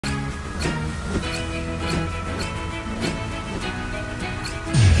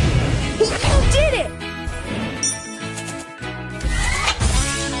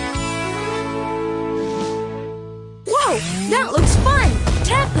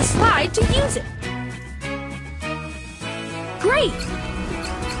forget to use it. Great!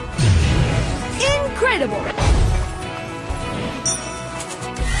 Incredible!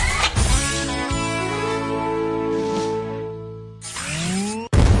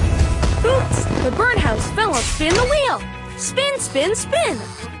 Oops! The birdhouse fell on Spin the Wheel! Spin, spin, spin!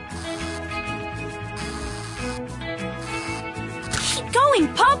 Keep going,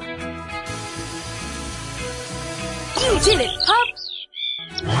 Pup! You did it, Pup!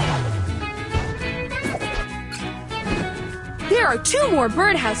 There are 2 more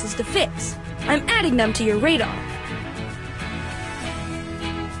birdhouses to fix. I'm adding them to your radar.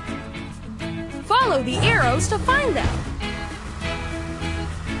 Follow the arrows to find them.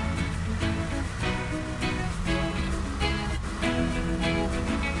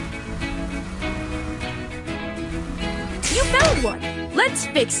 You found one. Let's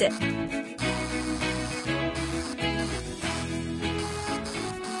fix it.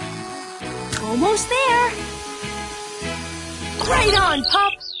 Almost there. Right on,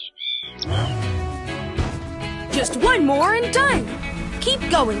 Pup. Just 1 more and done. Keep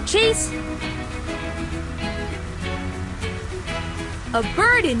going, Chase. A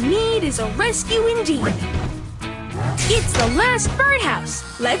bird in need is a rescue indeed. It's the last birdhouse.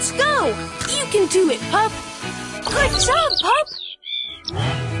 Let's go. You can do it, Pup. Good job, Pup.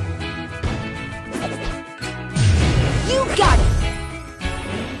 You got it.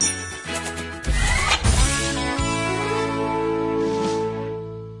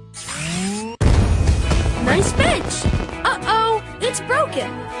 Nice bench! Uh-oh, it's broken.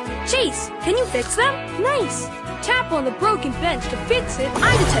 Chase, can you fix them? Nice. Tap on the broken bench to fix it.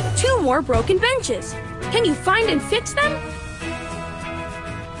 I detect 2 more broken benches. Can you find and fix them?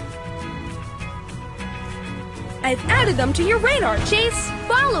 I've added them to your radar, Chase.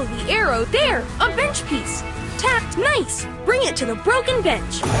 Follow the arrow there, a bench piece. Tapped, nice. Bring it to the broken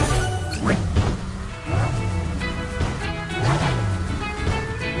bench.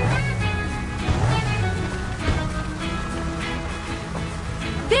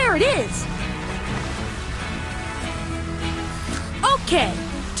 There it is! Okay,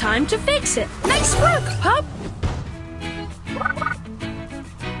 time to fix it. Nice work, Pup!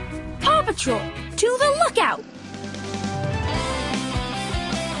 Paw Patrol, to the lookout!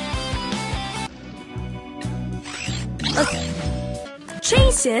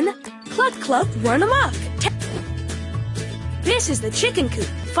 Chasin', cluck cluck, run amok. This is the chicken coop.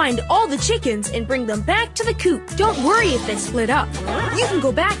 Find all the chickens and bring them back to the coop. Don't worry if they split up. You can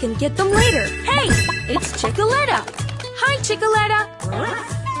go back and get them later. Hey, it's Chickaletta. Hi, Chickaletta.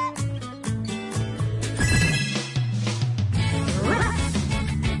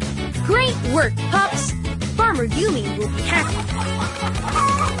 Great work, pups. Farmer Yumi will be happy.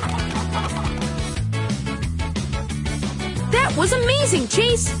 That was amazing,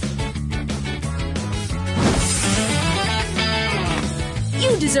 Chase.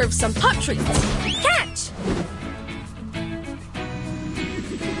 You deserve some pup treats. Catch!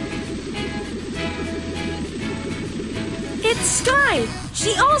 It's Sky.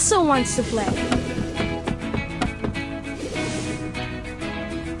 She also wants to play.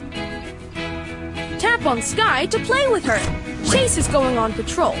 Tap on Sky to play with her. Chase is going on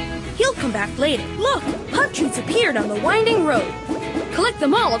patrol. He'll come back later. Look, pup treats appeared on the winding road. Collect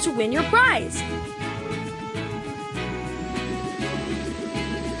them all to win your prize.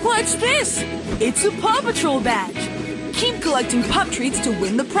 What's this? It's a Paw Patrol badge. Keep collecting pup treats to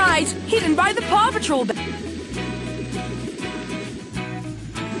win the prize hidden by the Paw Patrol badge.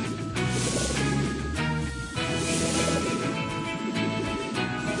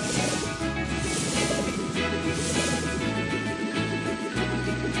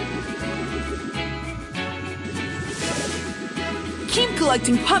 Keep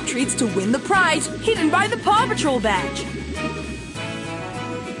collecting pup treats to win the prize hidden by the Paw Patrol badge.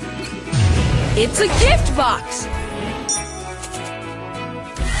 It's a gift box!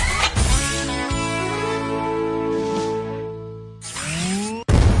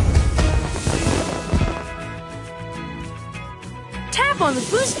 Tap on the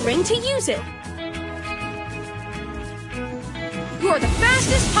boost ring to use it. You're the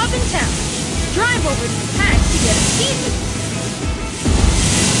fastest pup in town. Drive over to the patch to get a speed boost.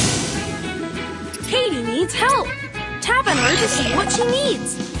 Katie needs help. Tap on her to see what she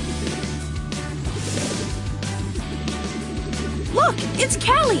needs. Look, it's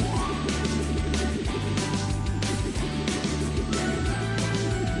Callie!